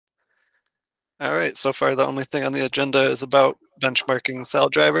All right, so far the only thing on the agenda is about benchmarking cell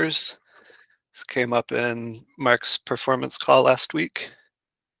drivers. This came up in Mark's performance call last week.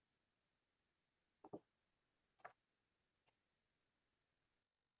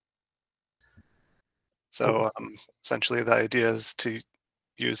 So essentially the idea is to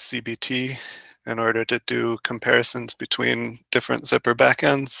use CBT in order to do comparisons between different zipper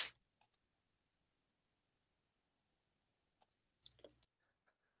backends.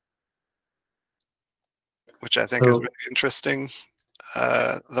 Which I think is really interesting,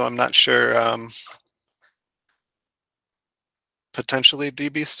 though I'm not sure. Potentially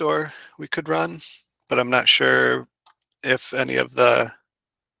DB store we could run, but I'm not sure if any of the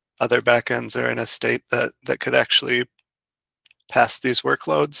other backends are in a state that could actually pass these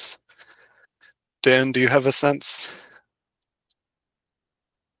workloads. Dan, do you have a sense?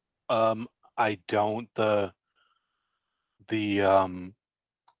 I don't.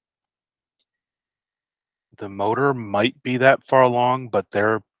 The motor might be that far along, but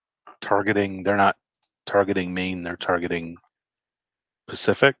they're not targeting Maine, they're targeting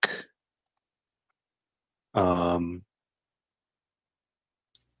Pacific.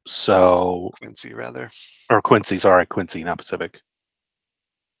 So Quincy rather. Or Quincy, sorry, Quincy, not Pacific.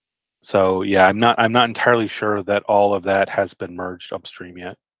 So yeah, I'm not entirely sure that all of that has been merged upstream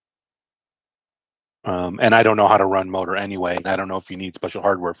yet. And I don't know how to run motor anyway. I don't know if you need special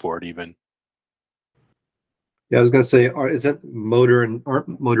hardware for it even. Yeah, I was going to say, is that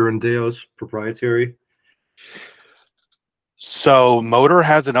aren't motor and Deos proprietary? So motor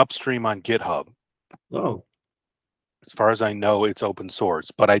has an upstream on GitHub. Oh. As far as I know, it's open source,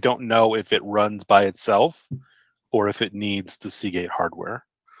 but I don't know if it runs by itself or if it needs the Seagate hardware.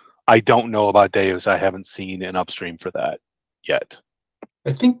 I don't know about Deos. I haven't seen an upstream for that yet.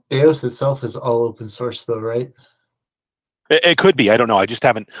 I think Deos itself is all open source though, right? It could be. I don't know. I just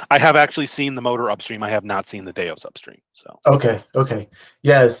haven't. I have actually seen the motor upstream. I have not seen the Deos upstream. So okay,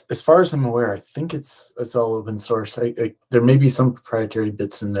 yeah. As far as I'm aware, I think it's all open source. There may be some proprietary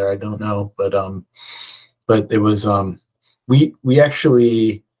bits in there. I don't know, but it was we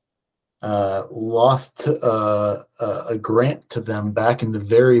actually lost a grant to them back in the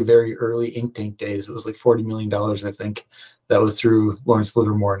very early Ink Tank days. It was like $40 million, I think. That was through Lawrence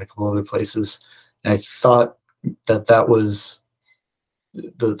Livermore and a couple other places. And I thought that was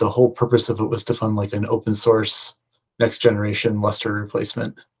the whole purpose of it was to fund like an open source next generation Lustre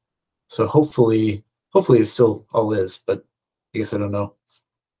replacement. So hopefully it still all is, but I guess I don't know.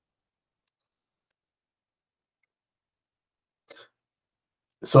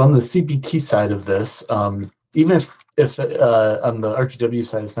 So on the CBT side of this, even if on the RGW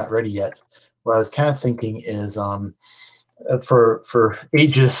side it's not ready yet, what I was kind of thinking is for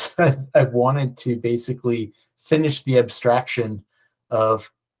ages I've wanted to basically finish the abstraction of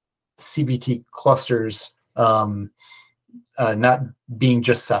CBT clusters not being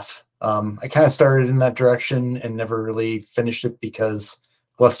just Ceph. I kind of started in that direction and never really finished it because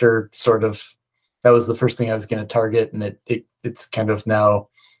Lustre sort of, that was the first thing I was going to target, and it's kind of now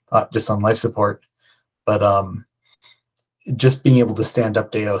just on life support. But just being able to stand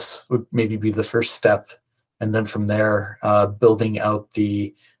up Deos would maybe be the first step, and then from there, building out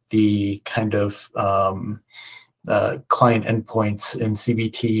the kind of client endpoints in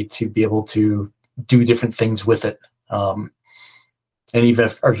CBT to be able to do different things with it. And even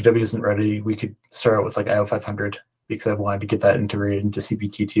if RGW isn't ready, we could start out with like IO 500 because I've wanted to get that integrated into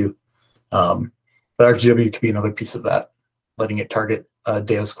CBT too. But RGW could be another piece of that, letting it target a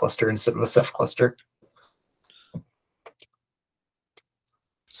Deos cluster instead of a Ceph cluster.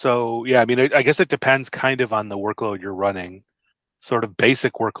 So yeah, I mean, I guess it depends kind of on the workload you're running. Sort of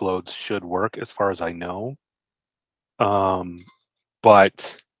basic workloads should work as far as I know.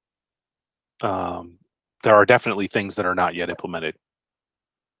 But there are definitely things that are not yet implemented.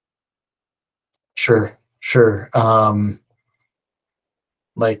 Sure.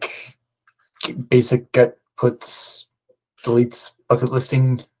 Like basic get puts, deletes, bucket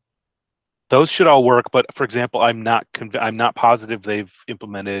listing. Those should all work, but for example, I'm not positive they've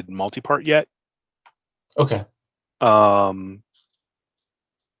implemented multi-part yet. Okay.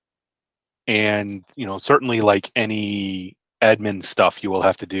 And certainly like any admin stuff you will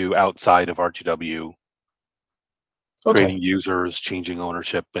have to do outside of RGW. Okay. Creating users, changing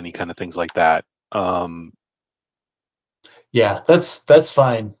ownership, any kind of things like that. Yeah, that's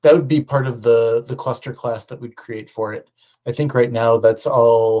fine. That would be part of the cluster class that we'd create for it. I think right now that's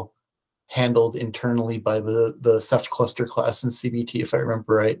all handled internally by the Ceph cluster class in CBT, if I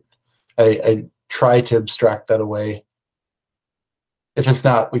remember right. I try to abstract that away. If it's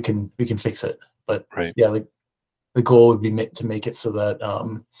not, we can fix it. But right. Yeah, the goal would be to make it so that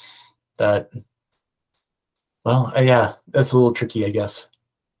that Well, yeah, that's a little tricky, I guess.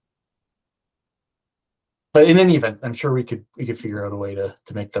 But in any event, I'm sure we could figure out a way to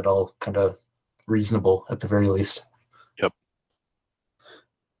make that all kind of reasonable at the very least. Yep.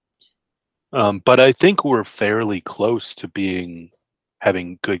 But I think we're fairly close to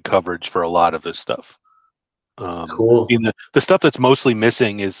having good coverage for a lot of this stuff. Cool. I mean, the stuff that's mostly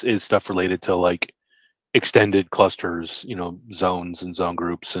missing is stuff related to like extended clusters, zones and zone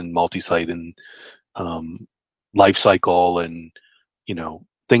groups and multi-site and life cycle and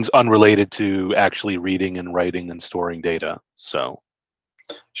things unrelated to actually reading and writing and storing data. So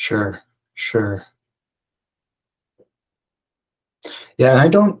Sure. Yeah, and I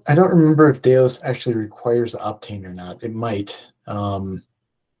don't remember if Deos actually requires Optane or not. It might.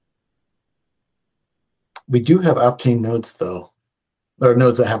 We do have Optane nodes though, or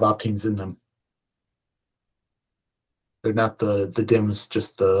nodes that have Optanes in them. They're not the DIMMs,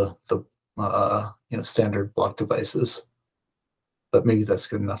 just the standard block devices. But maybe that's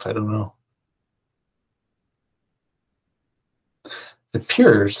good enough. I don't know. It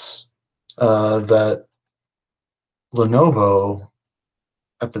appears that Lenovo,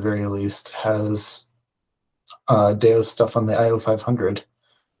 at the very least, has Deos stuff on the IO500.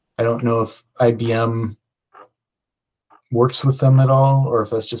 I don't know if IBM works with them at all, or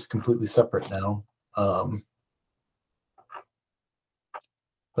if that's just completely separate now.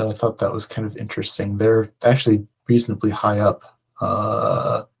 But I thought that was kind of interesting. They're actually reasonably high up.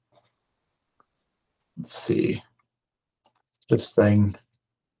 Let's see. This thing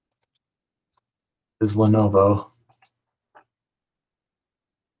is Lenovo.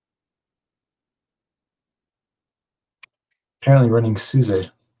 Apparently running SUSE.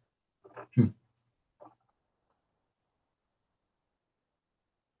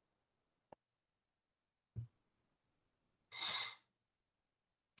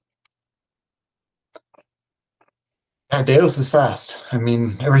 Yeah, Deos is fast. I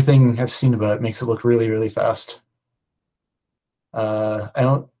mean, everything I've seen about it makes it look really, really fast. I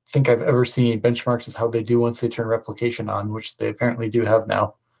don't think I've ever seen any benchmarks of how they do once they turn replication on, which they apparently do have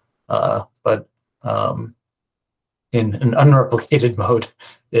now. But in an unreplicated mode,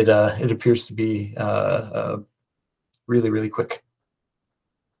 it appears to be really, really quick.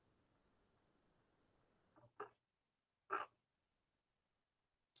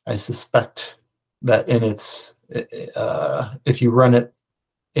 I suspect that if you run it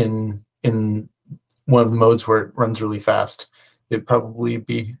in one of the modes where it runs really fast, it'd probably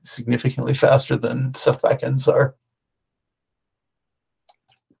be significantly faster than Ceph backends are.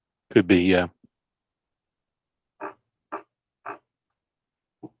 could be, yeah.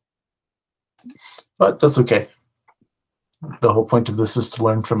 But that's okay. The whole point of this is to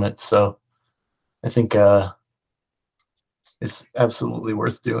learn from it, so I think it's absolutely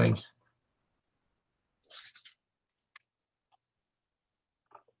worth doing.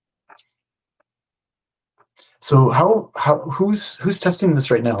 So who's testing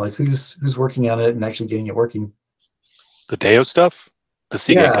this right now? Like who's working on it and actually getting it working? The Deo stuff, the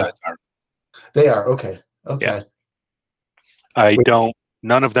Seagate Yeah. guys are. They are okay. Yeah. Wait.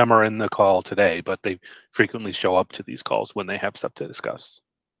 None of them are in the call today, but they frequently show up to these calls when they have stuff to discuss.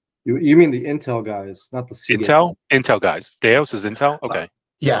 You mean the Intel guys, not the Seagate? Intel guys. Deos is Intel? Okay.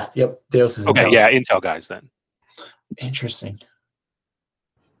 Yeah, yep. Deos is Okay, Intel. yeah, Intel guys then. Interesting.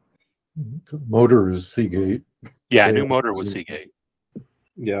 The motor is Seagate. Yeah, new motor was Seagate.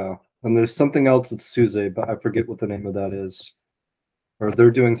 Yeah, and there's something else at SUSE, but I forget what the name of that is. Or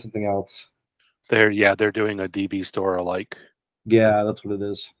they're doing something else. They're doing a DB store alike. Yeah, that's what it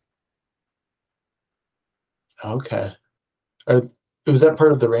is. Okay. Was that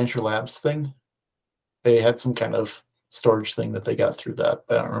part of the Rancher Labs thing? They had some kind of storage thing that they got through that.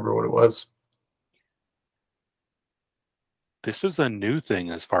 I don't remember what it was. This is a new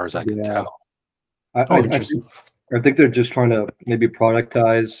thing as far as I can tell. Interesting. I think they're just trying to maybe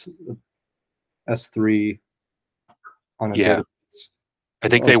productize S3 on a database. I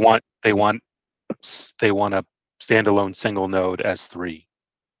think they want a standalone single node S3.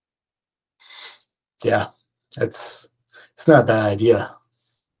 Yeah, it's not a bad idea.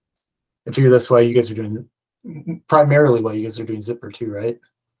 I figure that's why you guys are doing primarily why you guys are doing Zipper too, right?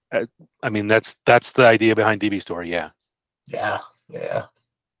 I mean, that's the idea behind DB Store. Yeah. Yeah.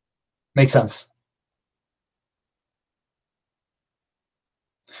 Makes sense.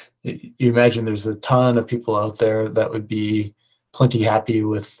 You imagine there's a ton of people out there that would be plenty happy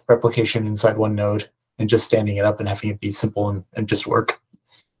with replication inside one node and just standing it up and having it be simple and just work.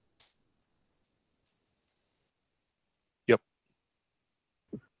 Yep.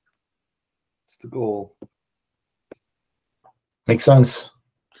 It's the goal. Makes sense.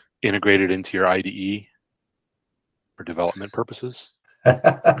 Integrated into your IDE. for development purposes.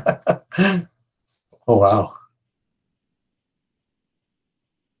 Oh wow.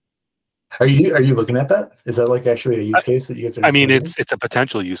 Are you looking at that? Is that like actually a use case that you guys are? I mean, doing? it's a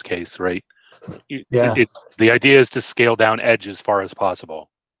potential use case, right? Yeah. The idea is to scale down edge as far as possible.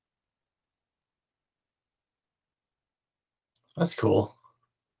 That's cool.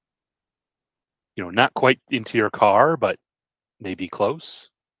 You know, not quite into your car, but maybe close.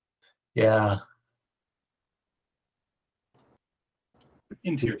 Yeah.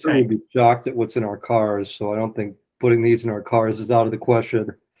 Into your We'll tank. be shocked at what's in our cars, so I don't think putting these in our cars is out of the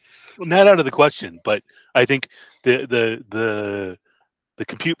question. Well, not out of the question, but I think the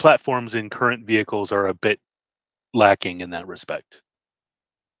compute platforms in current vehicles are a bit lacking in that respect,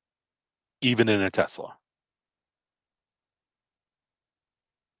 even in a Tesla.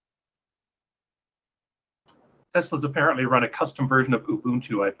 Tesla's apparently run a custom version of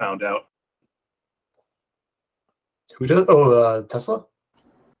Ubuntu, I found out. Who does? Oh, Tesla.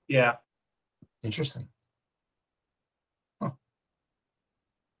 Yeah. Interesting.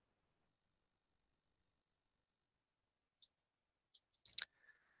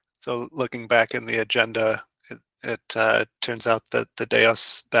 So looking back in the agenda, it turns out that the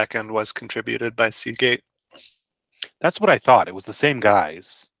Deos backend was contributed by Seagate. That's what I thought. It was the same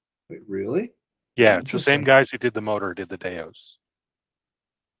guys. Wait, really? Yeah, it's the same Interesting. guys who did the motor, did the Deos.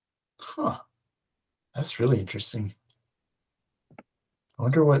 Huh. That's really interesting. I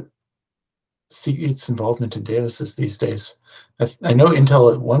wonder what Seagate's involvement in Deos is these days. I know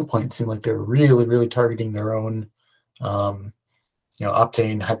Intel at one point seemed like they were really, really targeting their own,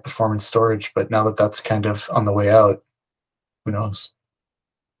 Optane high performance storage. But now that that's kind of on the way out, who knows?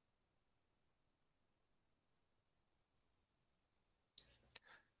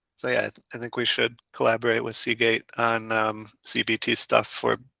 So yeah, I think we should collaborate with Seagate on CBT stuff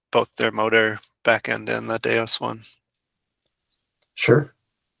for both their motor backend and the Deos one. Sure.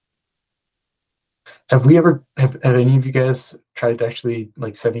 Have we ever have any of you guys tried to actually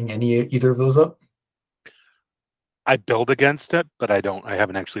like setting either of those up? I build against it, but I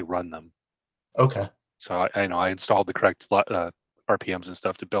haven't actually run them. Okay. So I know I installed the correct RPMs and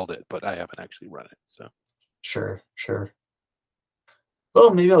stuff to build it, but I haven't actually run it. So Sure.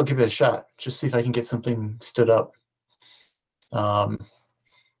 Well, maybe I'll give it a shot. Just see if I can get something stood up.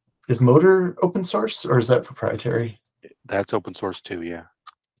 Is Motor open source or is that proprietary? that's open source too, yeah.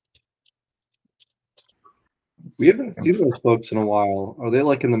 We haven't seen those folks in a while. Are they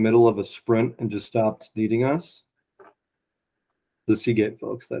like in the middle of a sprint and just stopped needing us? The Seagate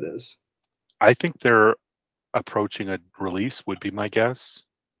folks, that is. I think they're approaching a release, would be my guess.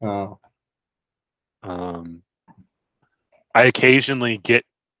 Oh, I occasionally get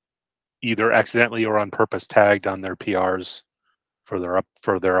either accidentally or on purpose tagged on their PRs for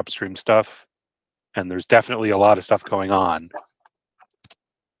their upstream stuff, and there's definitely a lot of stuff going on.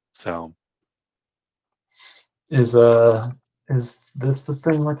 So Is this the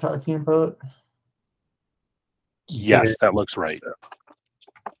thing we're talking about? yes, that looks right.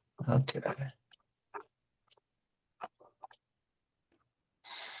 Okay.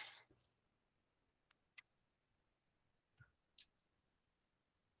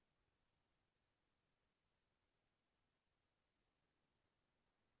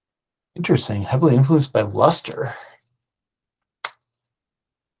 Interesting. Heavily influenced by Luster.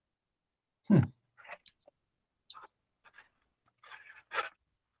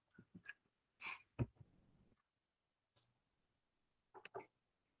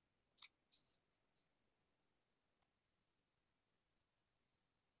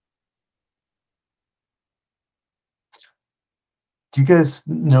 Do you guys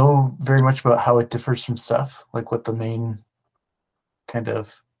know very much about how it differs from Ceph? Like what the main kind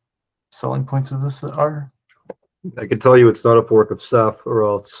of selling points of this are? I can tell you it's not a fork of Ceph, or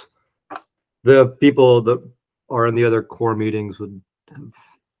else the people that are in the other core meetings would have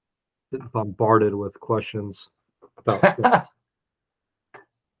been bombarded with questions about Ceph.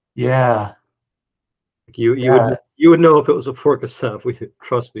 Yeah. You Yeah. would know if it was a fork of Ceph.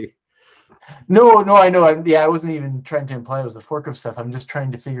 Trust me. No, I know. I wasn't even trying to imply it was a fork of Ceph. I'm just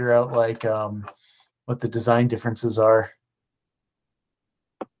trying to figure out like what the design differences are.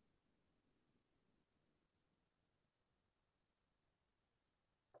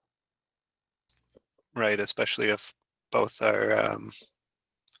 Right, especially if both are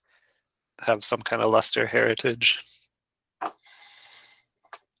have some kind of Luster heritage.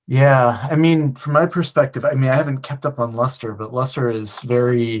 Yeah, I mean, from my perspective, I haven't kept up on Luster, but Luster is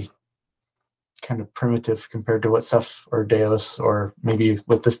very kind of primitive compared to what Ceph or Deos or maybe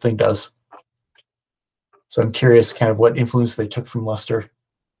what this thing does. So I'm curious kind of what influence they took from Luster,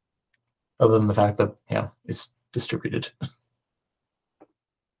 other than the fact that, it's distributed.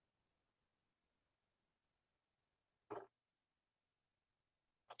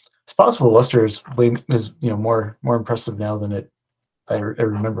 It's possible Lustre is more impressive now than it. I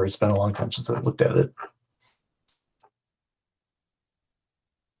remember. It's been a long time since I looked at it.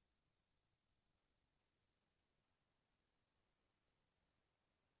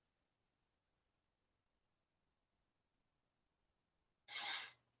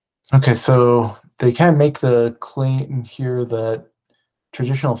 Okay, so they kind of make the claim here that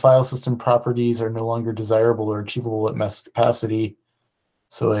traditional file system properties are no longer desirable or achievable at mass capacity.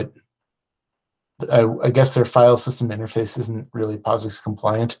 So I guess their file system interface isn't really POSIX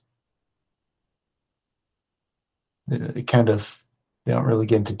compliant. They don't really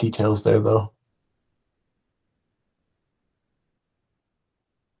get into details there, though.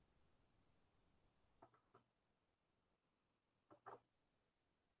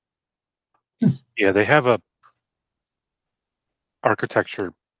 Yeah, they have a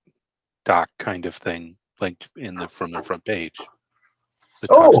architecture doc kind of thing linked from their front page that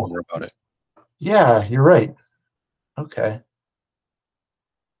talks more about it. Yeah, you're right. Okay.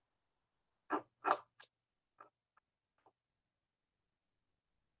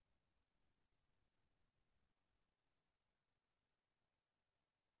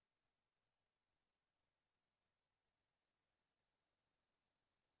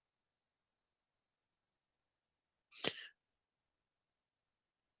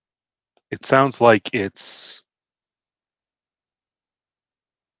 It sounds like it's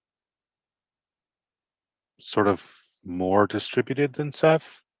sort of more distributed than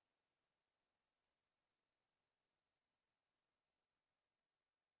Ceph.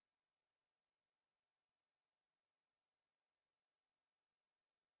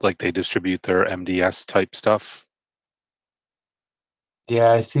 Like they distribute their MDS type stuff.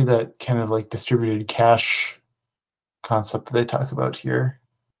 Yeah, I see that kind of like distributed cache concept that they talk about here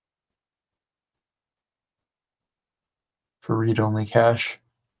for read-only cache.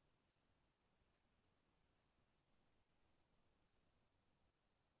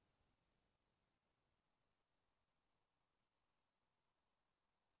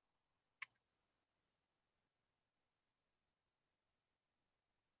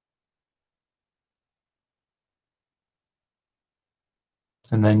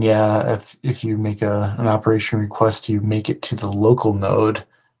 And then, yeah, if you make an operation request, you make it to the local node,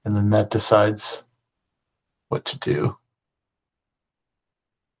 and then that decides what to do.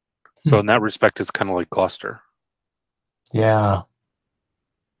 So in that respect, it's kind of like cluster. Yeah.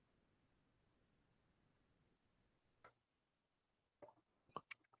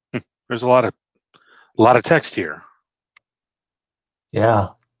 There's a lot of text here. Yeah.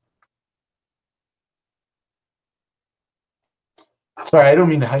 Sorry, I don't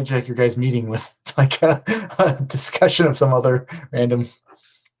mean to hijack your guys' meeting with like a discussion of some other random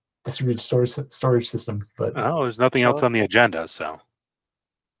distributed storage system, but Oh, there's nothing else on the agenda, so.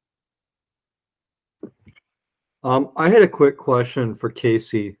 I had a quick question for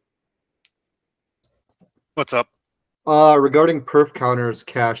Casey. What's up? Regarding perf counters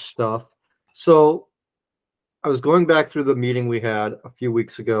cache stuff. So I was going back through the meeting we had a few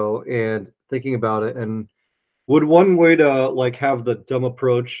weeks ago and thinking about it. And would one way to like have the dumb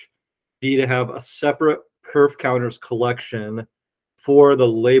approach be to have a separate perf counters collection for the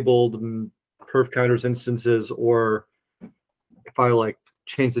labeled perf counters instances, or if I like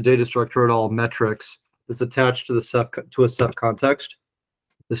change the data structure at all, metrics that's attached to the Ceph to a Ceph context,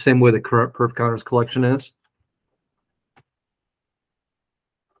 the same way the current perf counters collection is?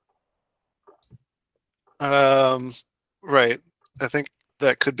 Right. I think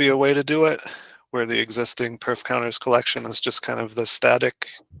that could be a way to do it, where the existing perf counters collection is just kind of the static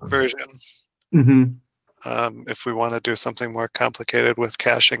version. Mm-hmm. If we want to do something more complicated with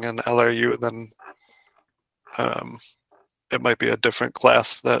caching and LRU, then it might be a different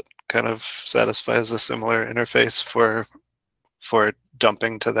class that kind of satisfies a similar interface for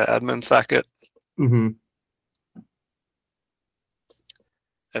dumping to the admin socket. Mm-hmm.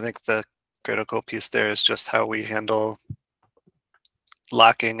 I think the critical piece there is just how we handle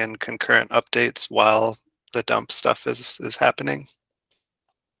locking and concurrent updates while the dump stuff is happening.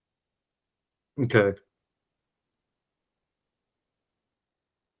 Okay.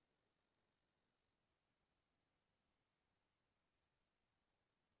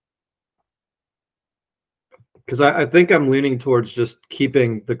 Because I think I'm leaning towards just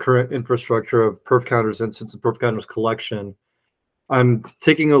keeping the current infrastructure of perf counters instance and perf counters collection. I'm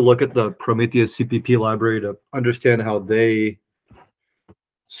taking a look at the Prometheus CPP library to understand how they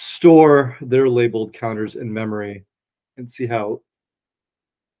store their labeled counters in memory and see how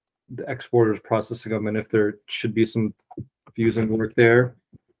the exporters processing them and if there should be some fusing work there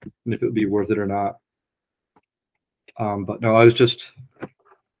and if it would be worth it or not. But no, I was just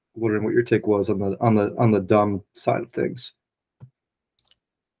wondering what your take was on the dumb side of things.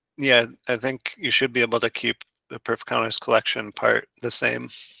 Yeah, I think you should be able to keep the perf counters collection part the same.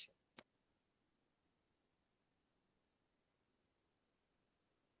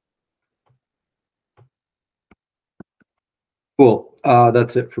 Cool.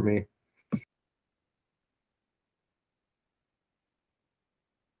 That's it for me.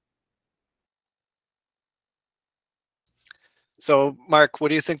 So, Mark, what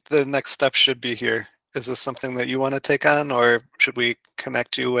do you think the next step should be here? Is this something that you want to take on, or should we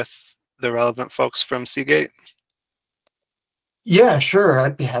connect you with the relevant folks from Seagate? Yeah, sure.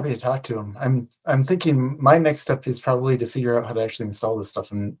 I'd be happy to talk to him. I'm thinking my next step is probably to figure out how to actually install this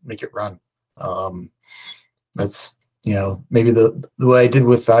stuff and make it run. That's maybe the way I did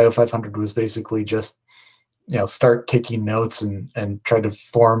with the IO 500 was basically just start taking notes and try to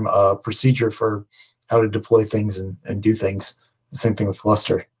form a procedure for how to deploy things and do things. The same thing with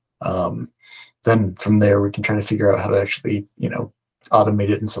Lustre. Then from there we can try to figure out how to actually automate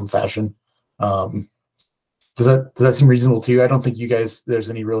it in some fashion. Does that seem reasonable to you? I don't think there's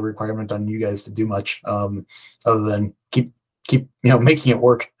any real requirement on you guys to do much other than keep making it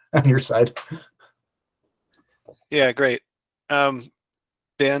work on your side. Yeah, great.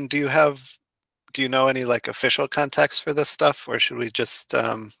 Dan, do you know any like official contacts for this stuff, or should we just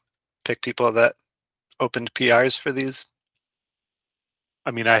pick people that opened PRs for these? I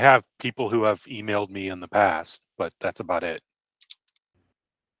mean, I have people who have emailed me in the past, but that's about it.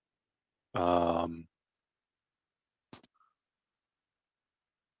 I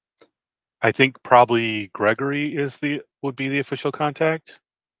think probably Gregory would be the official contact.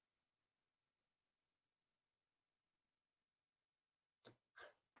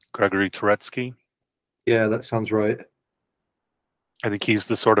 Gregory Turetsky. Yeah, that sounds right. I think he's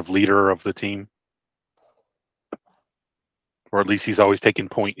the sort of leader of the team. Or at least he's always taken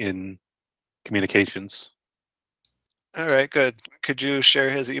point in communications. All right, good. Could you share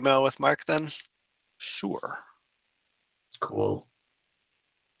his email with Mark then? Sure. Cool.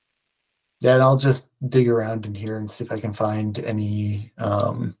 Yeah, and I'll just dig around in here and see if I can find any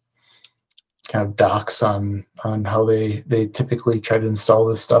kind of docs on how they typically try to install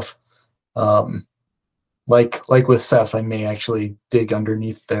this stuff. Like with Ceph, I may actually dig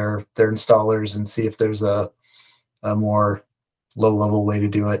underneath their installers and see if there's a more low-level way to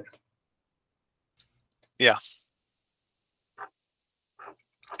do it. Yeah.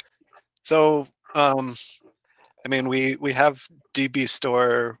 So, I mean, we have DB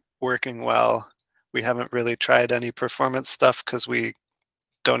Store working well. We haven't really tried any performance stuff because we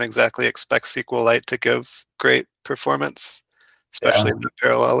don't exactly expect SQLite to give great performance, especially in the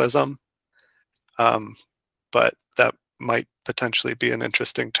parallelism. But that might potentially be an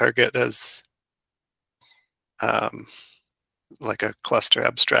interesting target as like a cluster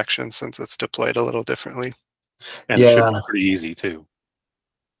abstraction since it's deployed a little differently. And it should be pretty easy too.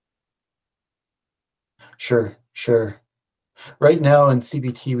 Sure. Right now in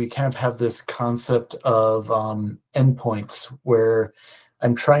CBT, we kind of have this concept of endpoints where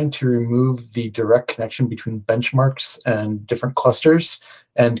I'm trying to remove the direct connection between benchmarks and different clusters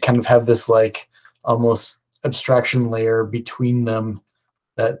and kind of have this like almost abstraction layer between them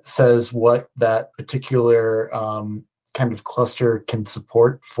that says what that particular kind of cluster can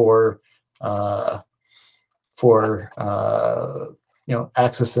support for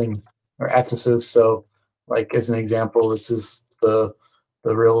accessing or accesses. So like as an example, this is the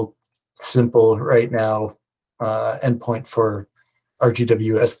real simple right now endpoint for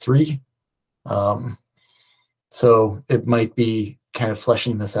RGWS3. So it might be kind of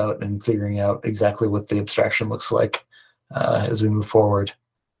fleshing this out and figuring out exactly what the abstraction looks like as we move forward.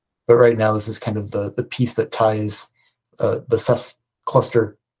 But right now, this is kind of the piece that ties the Ceph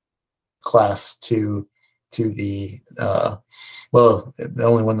cluster class to the well, the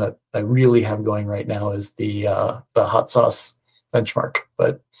only one that I really have going right now is the hot sauce benchmark.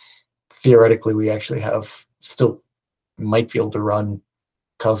 But theoretically, we actually have still might be able to run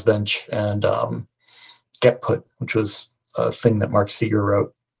cosbench and getput, which was a thing that Mark Seeger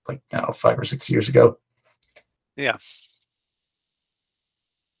wrote like now 5 or 6 years ago. Yeah.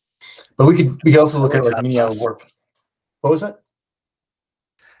 But we could also look at like mini-IO warp. What was it?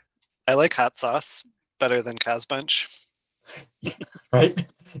 I like hot sauce better than cosbench. Right?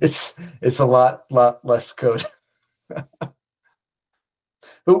 It's a lot less code.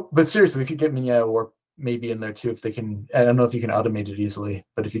 but seriously, we could get mini-IO warp maybe in there too if they can. I don't know if you can automate it easily,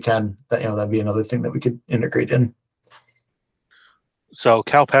 but if you can, that'd be another thing that we could integrate in. So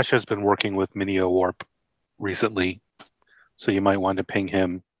Cal Pesha has been working with Minio Warp recently, so you might want to ping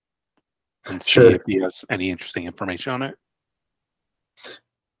him and see Sure. if he has any interesting information on it.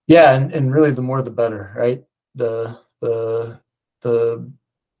 Yeah, and really the more the better, right? The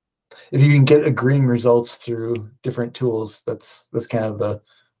if you can get agreeing results through different tools, that's kind of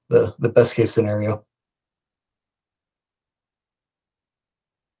the best case scenario.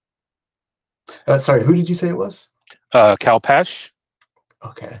 Sorry, who did you say it was? Cal Pesh,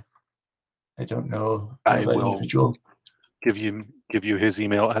 Okay, I don't know I that will individual. give you his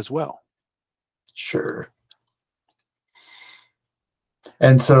email as well. Sure.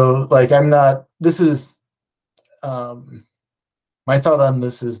 And so, like, I'm not. This is my thought on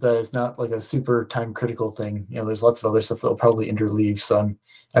this is that it's not like a super time critical thing. You know, there's lots of other stuff that'll probably interleave. So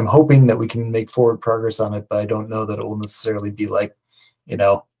I'm hoping that we can make forward progress on it, but I don't know that it will necessarily be like, you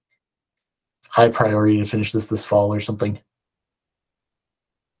know, high priority to finish this fall or something.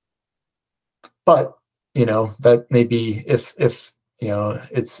 But you know, that may be if you know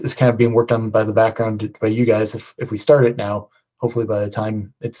it's kind of being worked on by the background by you guys. If we start it now, hopefully by the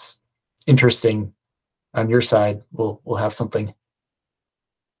time it's interesting on your side, we'll have something.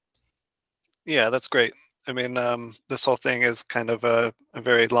 Yeah, that's great. I mean, this whole thing is kind of a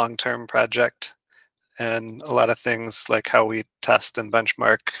very long-term project, and a lot of things like how we test and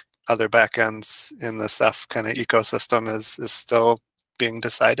benchmark other backends in the Ceph kind of ecosystem is still being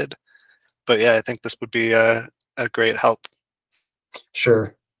decided. But yeah, I think this would be a great help.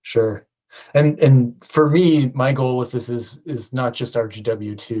 Sure. And for me, my goal with this is not just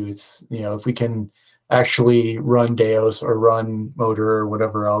RGW2. It's, you know, if we can actually run Deos or run Motor or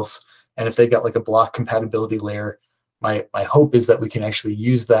whatever else, and if they got like a block compatibility layer, my hope is that we can actually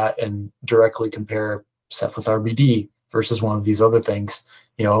use that and directly compare Ceph with RBD versus one of these other things.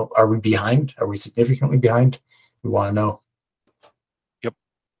 You know, are we behind? Are we significantly behind? We want to know. Yep.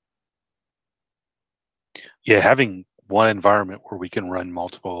 Yeah, having one environment where we can run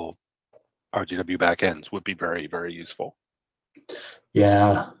multiple RGW backends would be very, very useful.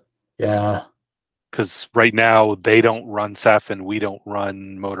 Yeah. Because right now they don't run Ceph and we don't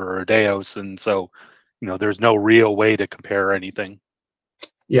run Motor or Deos, and so you know there's no real way to compare anything.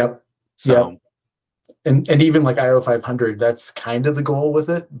 Yep. So, And even like IO 500, that's kind of the goal with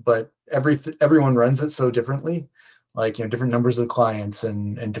it, but everyone runs it so differently, like, you know, different numbers of clients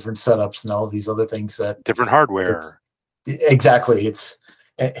and different setups and all of these other things that different hardware. Exactly. It's,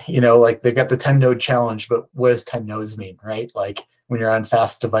 you know, like they've got the 10 node challenge, but what does 10 nodes mean, right? Like when you're on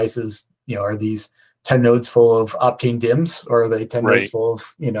fast devices, you know, are these 10 nodes full of Optane DIMMs, or are they 10 nodes Right. full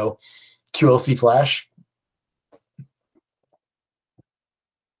of, you know, QLC flash?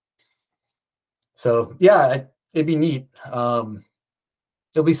 So yeah, it'd be neat. There'll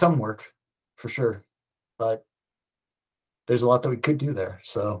be some work for sure, but there's a lot that we could do there.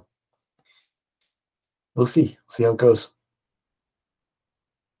 So we'll see how it goes.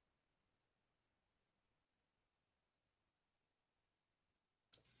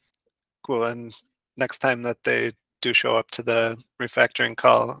 Cool. And next time that they do show up to the refactoring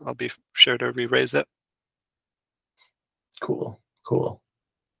call, I'll be sure to re-raise it. Cool.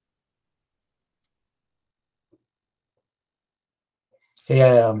 Hey,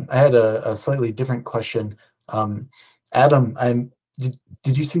 I had a slightly different question. Adam,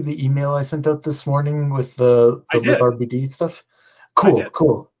 did you see the email I sent out this morning with the I did. librd stuff? I did.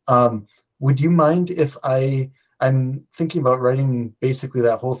 Cool. Would you mind if I'm thinking about writing basically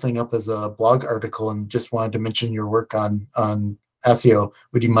that whole thing up as a blog article, and just wanted to mention your work on ASIO.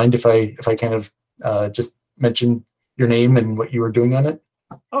 Would you mind if I kind of just mention your name and what you were doing on it?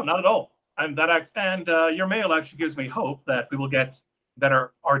 Oh, not at all. And your mail actually gives me hope that we will get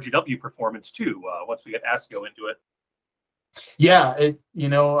better RGW performance too once we get ASIO into it. Yeah, you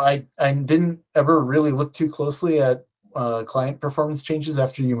know, I didn't ever really look too closely at client performance changes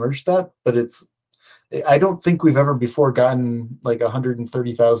after you merged that, but I don't think we've ever before gotten like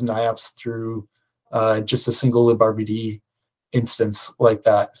 130,000 IOPS through just a single librd instance like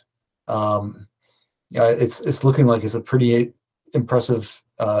that. It's looking like it's a pretty impressive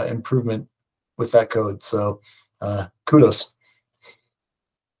improvement with that code. So kudos.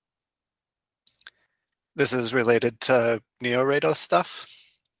 This is related to NeoRados stuff.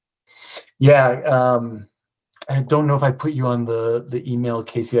 Yeah, I don't know if I put you on the email,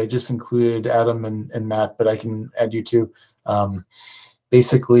 Casey. I just included Adam and Matt, but I can add you too.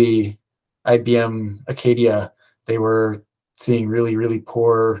 Basically, IBM Acadia, they were seeing really, really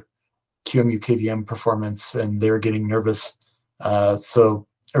poor QEMU KVM performance, and they were getting nervous. So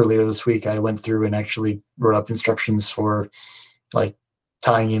earlier this week, I went through and actually wrote up instructions for like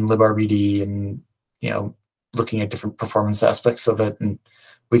tying in librd and, you know, looking at different performance aspects of it, and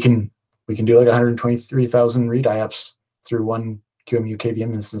we can do like 123,000 read IOPS through one QEMU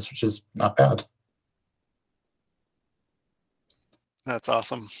KVM instance, which is not bad. That's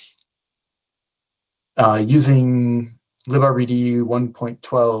awesome. Using librbd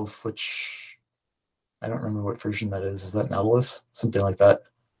 1.12, which I don't remember what version that is. Is that Nautilus? Something like that.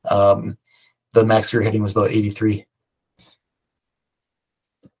 The max we were hitting was about 83.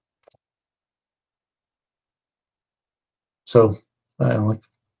 So like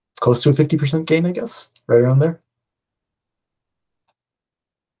close to a 50% gain, I guess, right around there.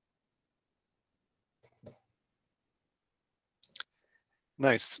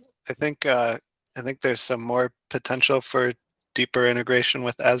 Nice. I think there's some more potential for deeper integration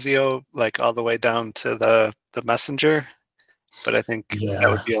with ASIO, like all the way down to the messenger. But I think that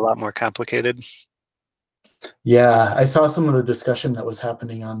would be a lot more complicated. Yeah, I saw some of the discussion that was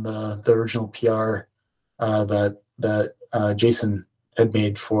happening on the original PR that Jason had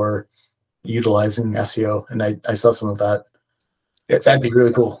made for utilizing SEO, and I saw some of that. That'd be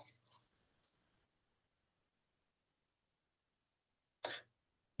really cool.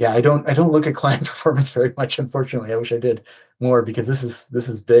 Yeah, I don't look at client performance very much, unfortunately. I wish I did more, because this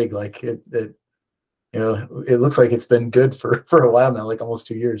is big. Like it you know, it looks like it's been good for a while now, like almost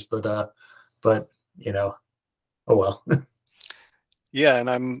 2 years, but you know, oh well. Yeah, and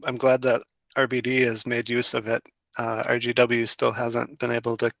I'm glad that RBD has made use of it. RGW still hasn't been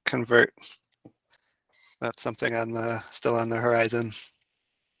able to convert. That's something still on the horizon.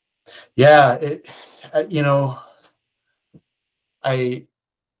 Yeah, you know, I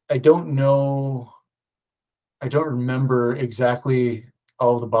don't know. I don't remember exactly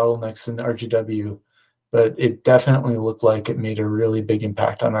all the bottlenecks in RGW, but it definitely looked like it made a really big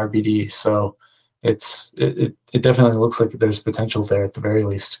impact on RBD. So it definitely looks like there's potential there at the very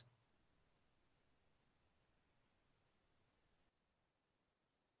least.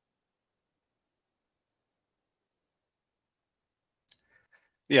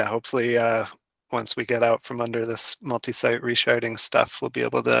 Yeah, hopefully once we get out from under this multi-site resharding stuff, we'll be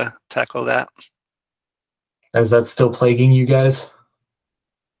able to tackle that. Is that still plaguing you guys?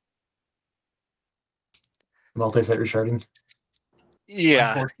 Multi-site resharding?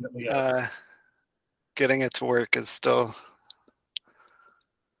 Yeah, Unfortunately, yes. getting it to work is still...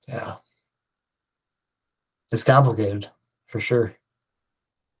 Yeah. It's complicated, for sure.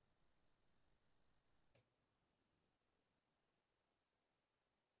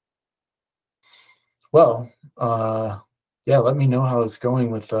 Well, yeah, let me know how it's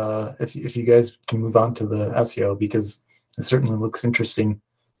going with if you guys can move on to the SEO, because it certainly looks interesting.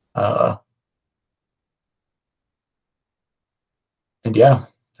 And yeah,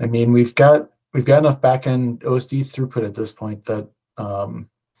 I mean, we've got enough backend OSD throughput at this point that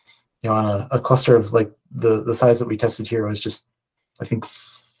you know, on a cluster of like the size that we tested here was just, I think,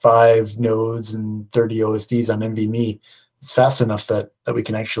 5 nodes and 30 OSDs on NVMe. It's fast enough that we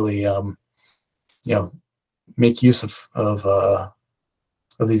can actually you know, make use of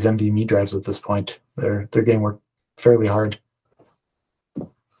these NVMe drives at this point. They're getting work fairly hard.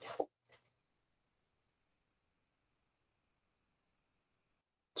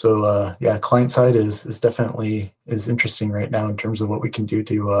 So yeah, client side is definitely interesting right now in terms of what we can do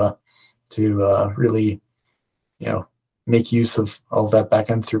to really, you know, make use of all of that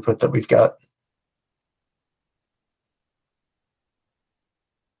backend throughput that we've got.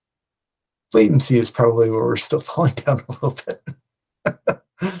 Latency is probably where we're still falling down a little bit.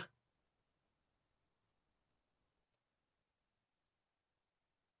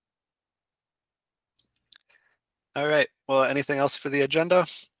 All right, well, anything else for the agenda?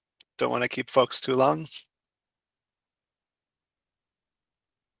 Don't want to keep folks too long.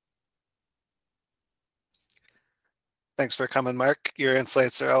 Thanks for coming, Mark. Your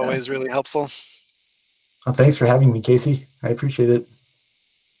insights are always really helpful. Well, thanks for having me, Casey. I appreciate it.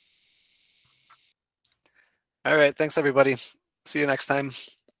 All right, thanks everybody. See you next time.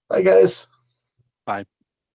 Bye, guys. Bye.